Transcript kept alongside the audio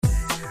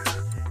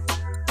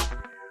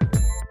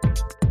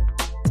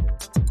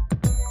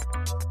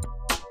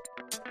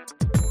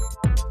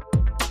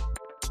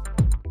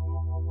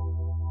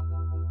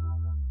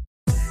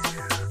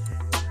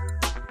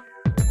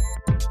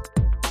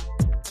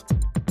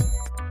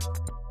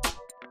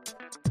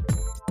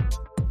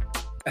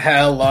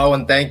Hello,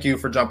 and thank you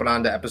for jumping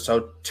on to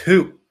episode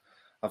 2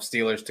 of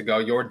Steelers to Go,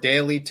 your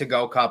daily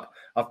to-go cup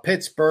of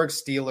Pittsburgh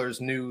Steelers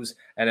news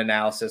and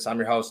analysis. I'm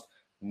your host,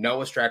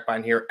 Noah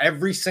Strackbine, here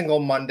every single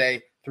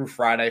Monday through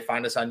Friday.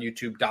 Find us on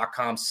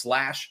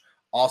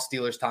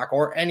youtube.com/allsteelerstalk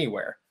or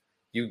anywhere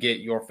you get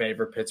your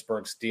favorite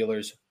Pittsburgh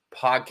Steelers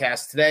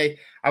podcast. Today,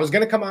 I was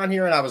going to come on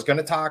here and I was going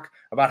to talk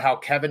about how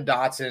Kevin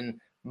Dotson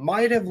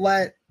might have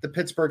let the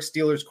Pittsburgh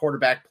Steelers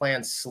quarterback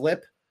plan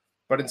slip,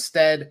 but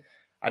instead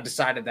I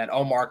decided that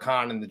Omar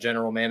Khan in the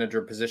general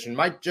manager position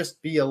might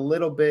just be a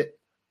little bit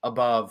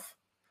above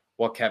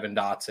what Kevin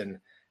Dotson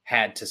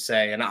had to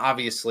say. And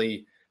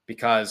obviously,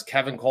 because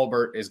Kevin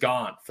Colbert is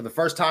gone. For the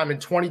first time in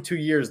 22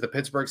 years, the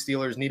Pittsburgh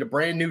Steelers need a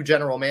brand new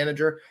general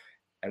manager.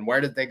 And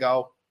where did they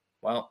go?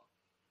 Well,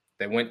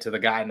 they went to the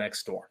guy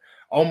next door.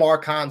 Omar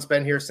Khan's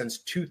been here since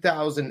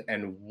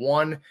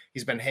 2001.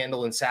 He's been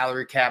handling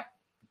salary cap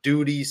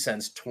duties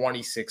since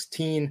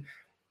 2016.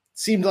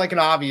 Seemed like an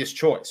obvious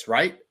choice,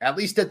 right? At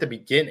least at the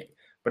beginning.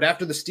 But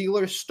after the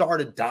Steelers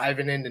started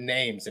diving into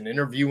names and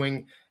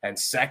interviewing and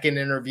second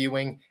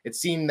interviewing, it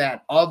seemed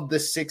that of the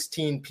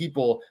 16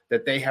 people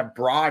that they have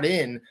brought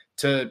in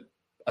to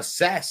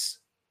assess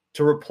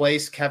to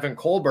replace Kevin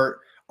Colbert,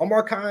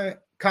 Omar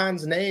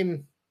Khan's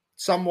name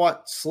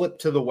somewhat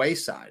slipped to the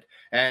wayside.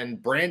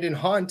 And Brandon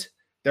Hunt,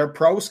 their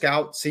pro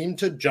scout, seemed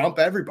to jump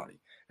everybody.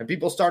 And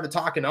people started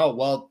talking, oh,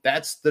 well,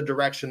 that's the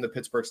direction the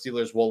Pittsburgh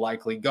Steelers will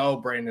likely go.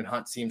 Brandon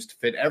Hunt seems to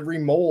fit every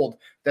mold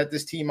that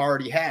this team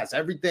already has.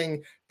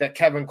 Everything that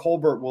Kevin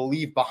Colbert will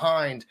leave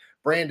behind,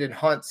 Brandon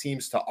Hunt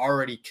seems to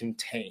already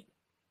contain.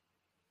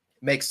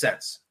 Makes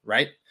sense,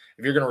 right?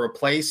 If you're going to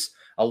replace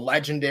a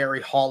legendary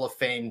Hall of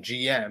Fame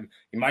GM,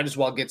 you might as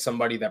well get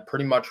somebody that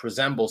pretty much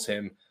resembles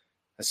him,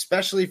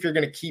 especially if you're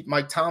going to keep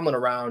Mike Tomlin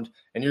around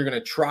and you're going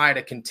to try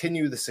to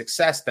continue the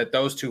success that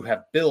those two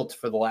have built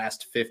for the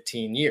last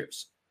 15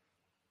 years.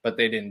 But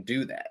they didn't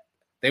do that.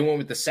 They went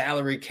with the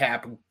salary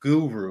cap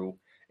guru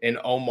in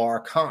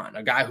Omar Khan,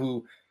 a guy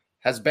who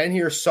has been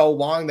here so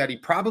long that he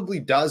probably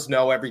does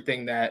know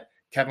everything that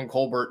Kevin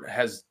Colbert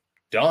has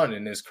done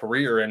in his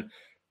career and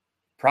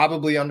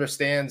probably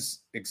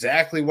understands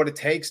exactly what it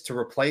takes to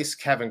replace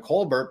Kevin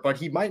Colbert, but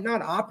he might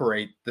not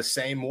operate the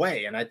same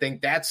way. And I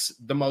think that's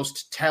the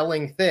most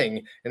telling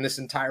thing in this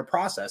entire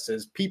process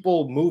is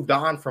people moved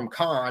on from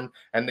Khan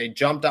and they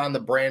jumped on the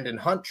Brandon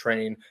Hunt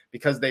train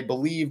because they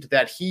believed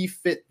that he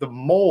fit the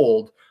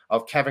mold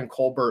of Kevin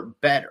Colbert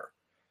better.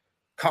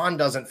 Khan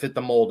doesn't fit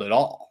the mold at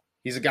all.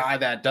 He's a guy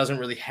that doesn't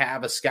really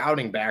have a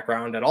scouting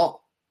background at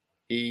all.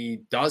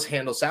 He does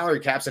handle salary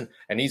caps, and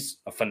he's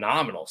a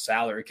phenomenal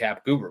salary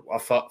cap guru, a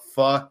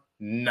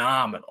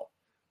phenomenal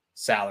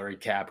salary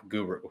cap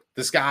guru.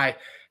 This guy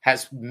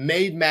has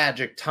made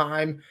magic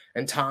time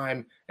and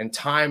time and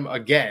time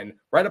again,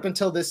 right up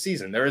until this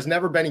season. There has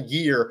never been a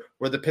year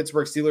where the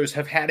Pittsburgh Steelers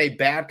have had a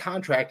bad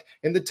contract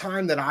in the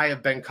time that I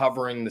have been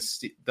covering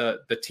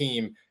the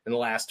team in the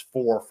last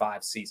 4 or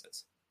 5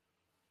 seasons.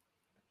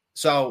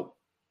 So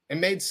it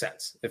made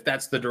sense if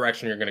that's the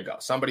direction you're going to go.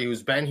 Somebody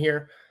who's been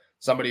here,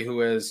 somebody who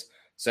has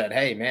said,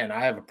 hey, man, I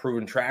have a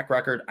proven track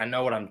record. I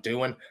know what I'm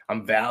doing.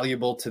 I'm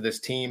valuable to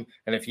this team.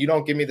 And if you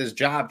don't give me this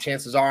job,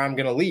 chances are I'm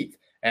going to leave.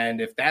 And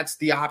if that's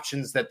the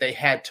options that they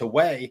had to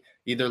weigh,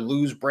 either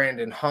lose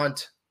Brandon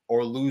Hunt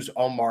or lose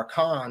Omar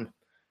Khan,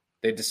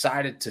 they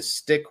decided to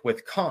stick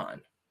with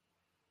Khan.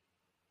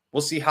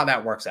 We'll see how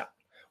that works out.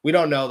 We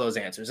don't know those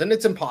answers. And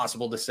it's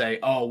impossible to say,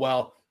 oh,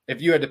 well,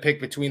 if you had to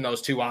pick between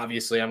those two,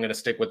 obviously I'm going to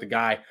stick with the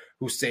guy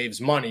who saves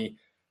money.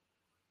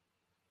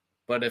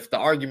 But if the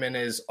argument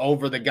is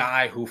over the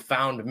guy who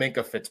found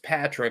Minkah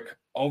Fitzpatrick,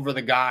 over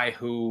the guy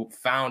who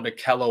found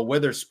Akello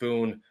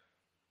Witherspoon,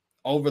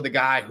 over the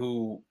guy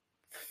who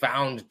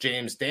found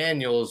James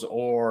Daniels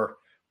or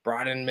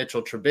brought in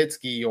Mitchell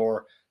Trubisky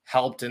or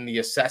helped in the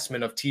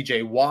assessment of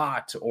TJ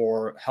Watt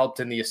or helped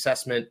in the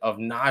assessment of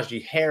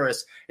Najee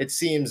Harris, it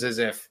seems as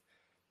if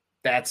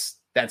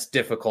that's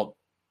difficult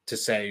to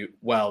say,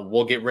 well,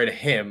 we'll get rid of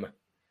him.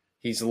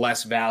 He's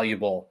less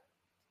valuable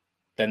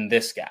than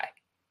this guy.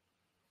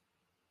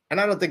 And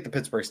I don't think the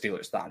Pittsburgh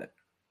Steelers thought it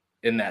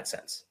in that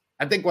sense.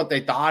 I think what they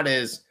thought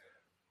is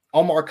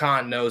Omar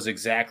Khan knows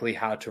exactly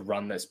how to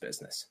run this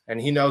business. And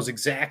he knows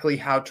exactly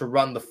how to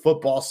run the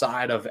football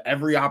side of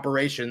every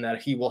operation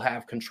that he will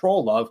have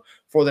control of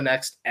for the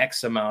next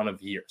X amount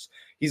of years.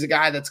 He's a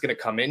guy that's going to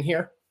come in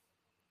here.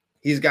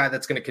 He's a guy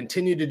that's going to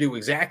continue to do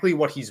exactly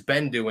what he's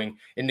been doing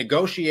in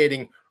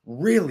negotiating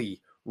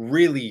really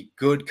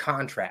good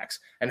contracts.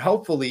 And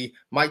hopefully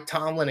Mike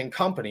Tomlin and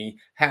company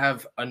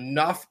have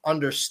enough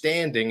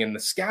understanding in the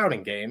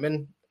scouting game,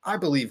 and I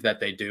believe that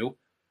they do,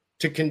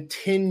 to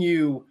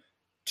continue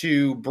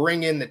to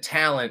bring in the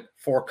talent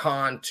for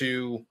Khan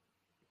to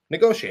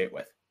negotiate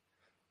with.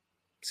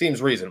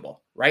 Seems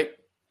reasonable, right?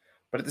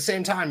 But at the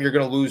same time, you're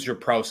going to lose your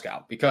pro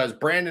scout because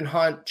Brandon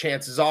Hunt,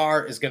 chances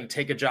are, is going to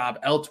take a job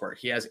elsewhere.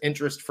 He has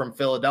interest from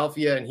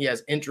Philadelphia and he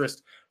has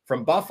interest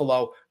from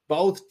Buffalo,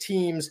 both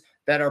teams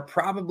that are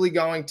probably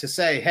going to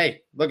say,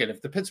 hey, look,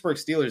 if the Pittsburgh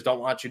Steelers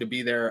don't want you to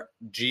be their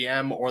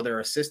GM or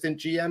their assistant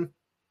GM,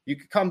 you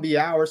could come be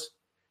ours.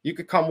 You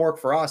could come work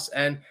for us.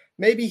 And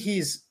maybe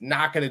he's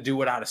not going to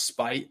do it out of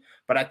spite,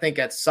 but I think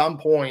at some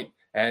point,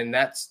 and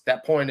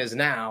that point is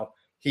now,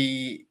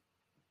 he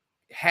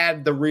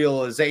had the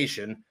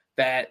realization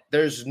that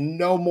there's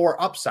no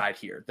more upside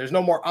here. There's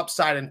no more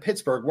upside in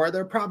Pittsburgh, where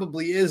there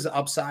probably is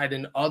upside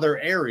in other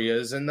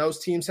areas. And those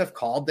teams they've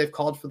called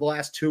for the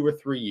last 2 or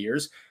 3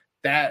 years.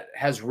 That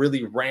has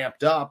really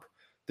ramped up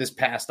this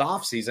past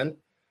offseason.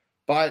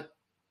 But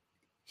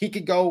he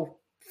could go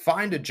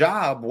find a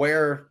job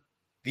where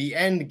the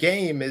end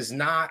game is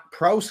not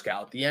pro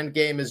scout. The end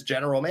game is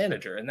general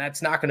manager. And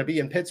that's not going to be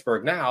in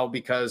Pittsburgh now,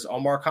 because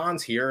Omar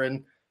Khan's here.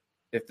 And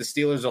if the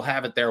Steelers will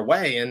have it their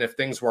way, and if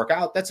things work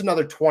out, that's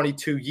another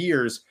 22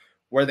 years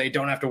where they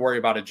don't have to worry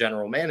about a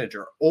general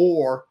manager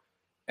or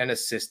an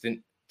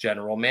assistant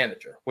general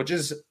manager, which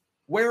is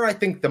where I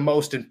think the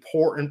most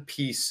important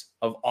piece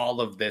of all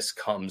of this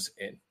comes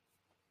in.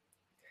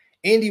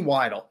 Andy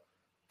Weidl,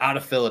 out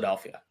of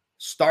Philadelphia,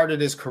 started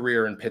his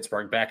career in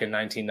Pittsburgh back in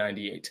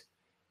 1998.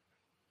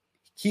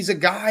 He's a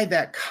guy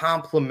that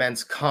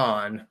complements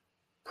Khan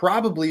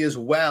probably as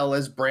well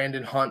as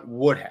Brandon Hunt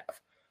would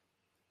have.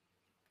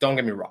 Don't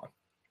get me wrong.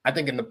 I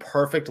think in the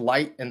perfect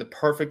light, in the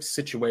perfect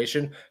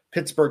situation,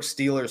 Pittsburgh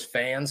Steelers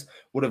fans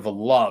would have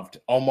loved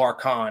Omar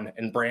Khan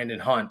and Brandon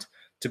Hunt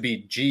to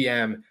be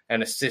GM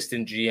and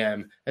assistant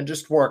GM and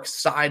just work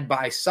side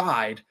by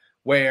side,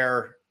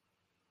 where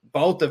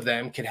both of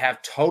them could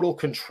have total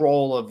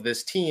control of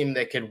this team.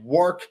 They could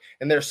work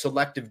in their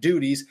selective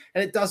duties,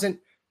 and it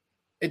doesn't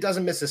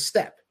miss a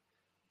step.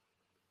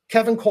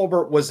 Kevin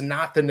Colbert was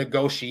not the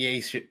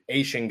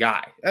negotiation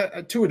guy.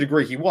 To a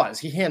degree, he was.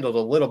 He handled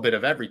a little bit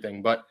of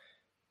everything, but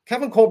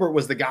Kevin Colbert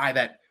was the guy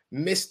that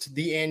missed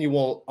the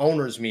annual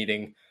owners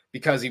meeting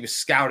because he was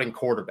scouting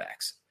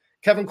quarterbacks.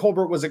 Kevin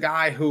Colbert was a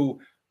guy who,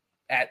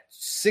 at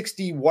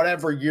 60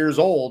 whatever years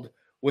old,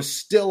 was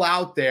still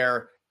out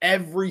there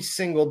every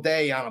single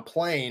day on a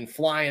plane,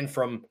 flying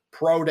from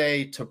pro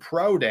day to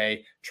pro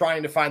day,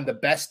 trying to find the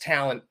best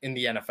talent in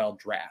the NFL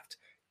draft.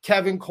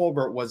 Kevin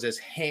Colbert was as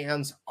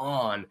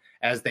hands-on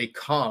as they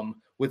come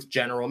with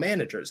general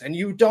managers. And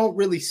you don't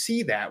really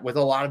see that with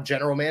a lot of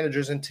general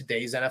managers in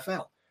today's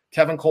NFL.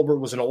 Kevin Colbert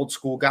was an old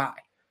school guy.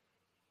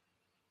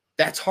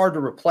 That's hard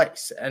to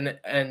replace.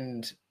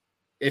 And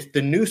if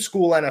the new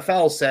school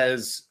NFL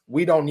says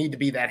we don't need to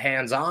be that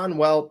hands-on,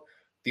 well,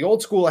 the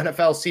old school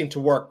NFL seemed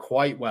to work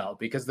quite well,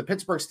 because the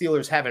Pittsburgh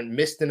Steelers haven't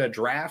missed in a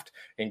draft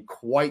in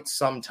quite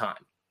some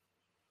time.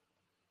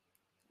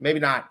 Maybe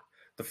not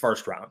the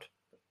first round.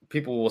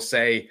 People will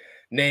say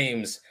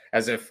names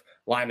as if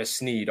Lima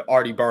Snead,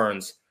 Artie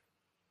Burns,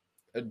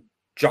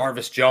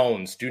 Jarvis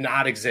Jones do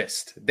not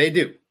exist. They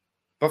do.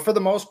 But for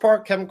the most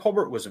part, Kevin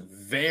Colbert was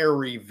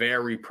very,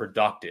 very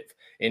productive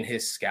in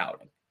his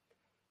scouting.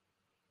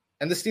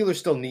 And the Steelers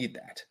still need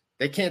that.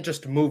 They can't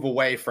just move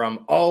away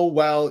from, oh,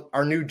 well,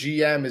 our new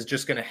GM is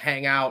just going to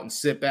hang out and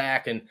sit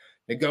back and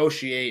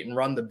negotiate and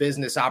run the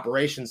business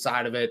operations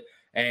side of it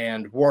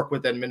and work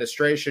with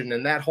administration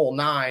and that whole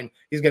nine.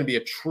 He's going to be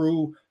a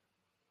true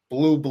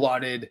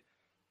blue-blooded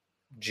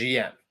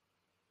GM.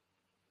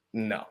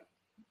 No,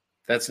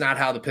 that's not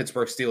how the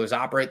Pittsburgh Steelers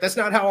operate. That's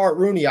not how Art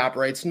Rooney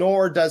operates,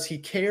 nor does he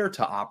care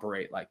to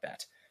operate like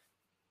that,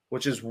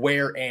 which is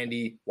where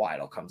Andy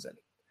Weidl comes in.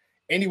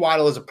 Andy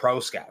Weidl is a pro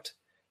scout.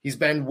 He's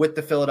been with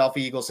the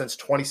Philadelphia Eagles since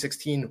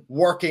 2016,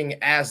 working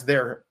as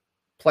their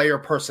player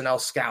personnel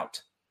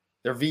scout,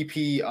 their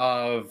VP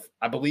of,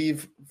 I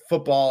believe,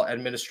 football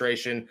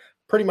administration,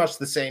 pretty much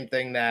the same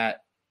thing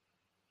that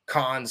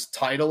Khan's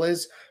title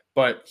is,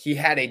 but he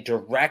had a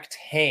direct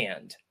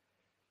hand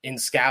in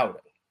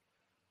scouting.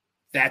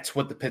 That's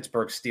what the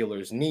Pittsburgh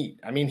Steelers need.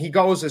 I mean, he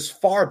goes as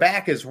far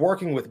back as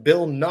working with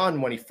Bill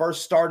Nunn when he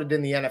first started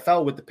in the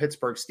NFL with the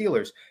Pittsburgh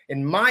Steelers.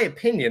 In my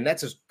opinion,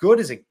 that's as good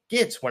as it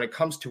gets when it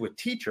comes to a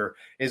teacher,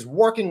 is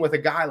working with a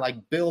guy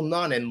like Bill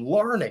Nunn and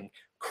learning,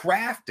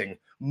 crafting,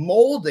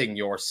 molding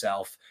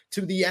yourself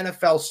to the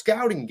NFL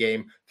scouting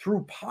game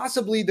through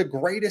possibly the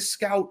greatest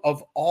scout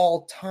of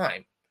all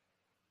time.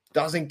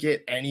 Doesn't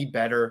get any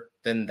better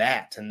than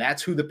that. And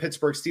that's who the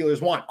Pittsburgh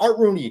Steelers want. Art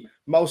Rooney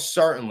most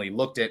certainly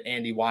looked at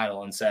Andy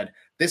Weidl and said,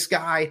 this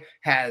guy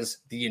has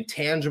the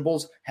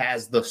intangibles,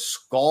 has the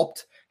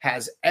sculpt,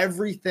 has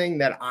everything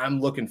that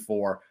I'm looking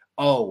for.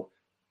 Oh,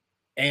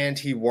 and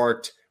he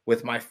worked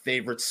with my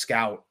favorite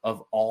scout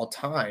of all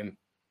time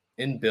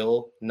in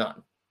Bill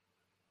Nunn.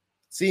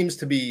 Seems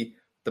to be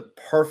the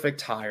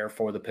perfect hire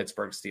for the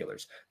Pittsburgh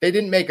Steelers. They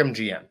didn't make him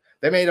GM.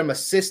 They made him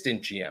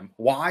assistant GM.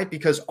 Why?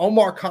 Because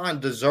Omar Khan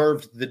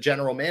deserved the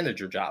general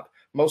manager job,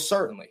 most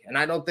certainly. And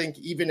I don't think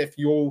even if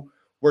you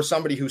were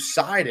somebody who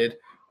sided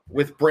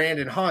with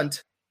Brandon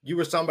Hunt, you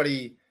were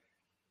somebody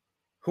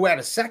who had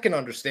a second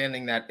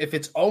understanding that if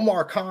it's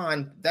Omar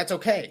Khan, that's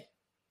okay.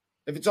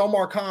 If it's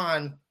Omar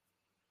Khan,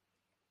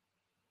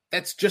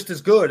 that's just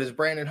as good as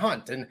Brandon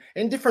Hunt, and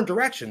in different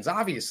directions,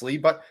 obviously,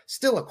 but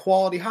still a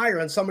quality hire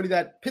and somebody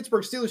that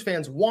Pittsburgh Steelers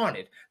fans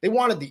wanted. They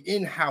wanted the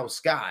in-house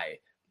guy.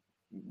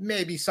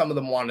 Maybe some of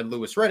them wanted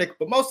Louis Riddick,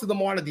 but most of them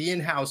wanted the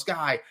in-house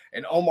guy,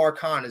 and Omar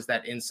Khan is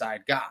that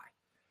inside guy.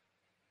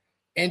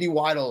 Andy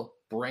Weidl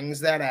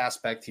brings that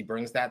aspect. He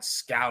brings that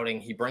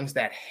scouting. He brings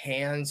that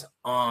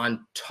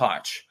hands-on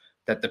touch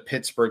that the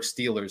Pittsburgh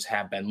Steelers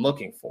have been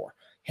looking for.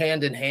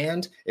 Hand in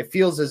hand, it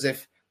feels as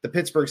if the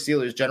Pittsburgh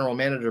Steelers general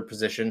manager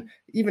position,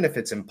 even if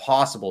it's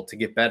impossible to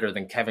get better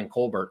than Kevin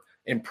Colbert,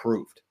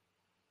 improved.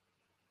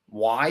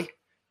 Why?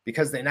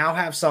 Because they now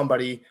have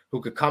somebody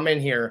who could come in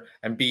here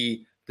and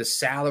be the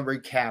salary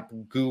cap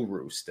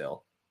guru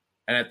still,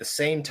 and at the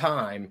same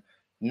time,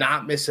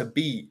 not miss a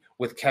beat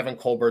with Kevin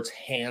Colbert's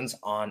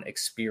hands-on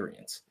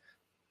experience,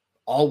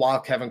 all while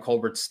Kevin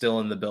Colbert's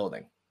still in the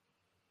building.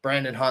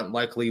 Brandon Hunt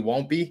likely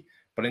won't be,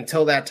 but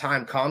until that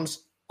time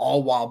comes,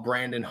 all while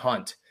Brandon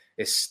Hunt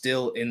is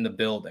still in the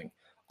building,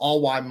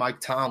 all while Mike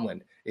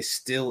Tomlin is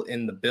still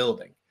in the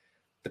building.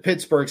 The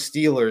Pittsburgh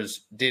Steelers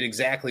did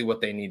exactly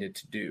what they needed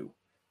to do.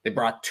 They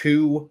brought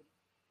two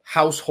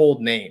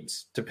household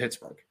names to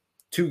Pittsburgh,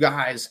 two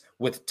guys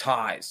with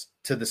ties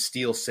to the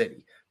Steel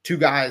City, two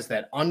guys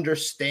that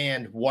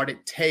understand what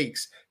it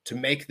takes to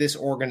make this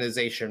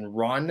organization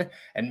run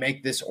and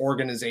make this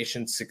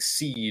organization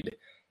succeed.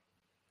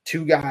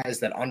 Two guys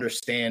that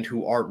understand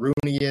who Art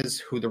Rooney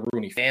is, who the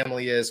Rooney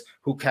family is,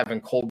 who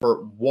Kevin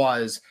Colbert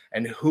was,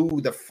 and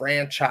who the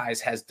franchise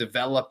has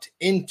developed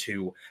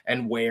into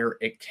and where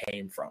it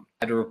came from.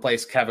 To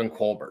replace Kevin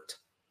Colbert.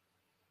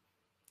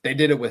 They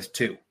did it with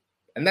two.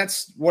 And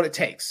that's what it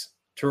takes.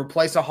 To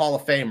replace a Hall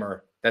of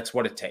Famer, that's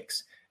what it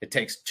takes. It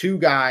takes two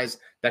guys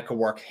that could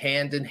work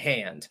hand in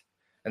hand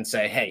and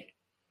say, hey,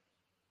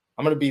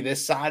 I'm going to be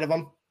this side of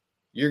them.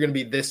 You're going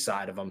to be this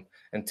side of them.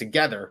 And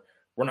together,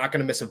 we're not going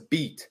to miss a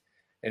beat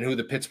in who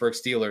the Pittsburgh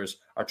Steelers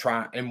are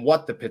trying and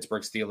what the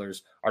Pittsburgh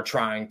Steelers are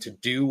trying to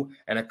do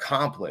and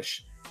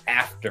accomplish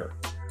after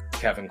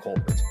Kevin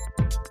Colbert.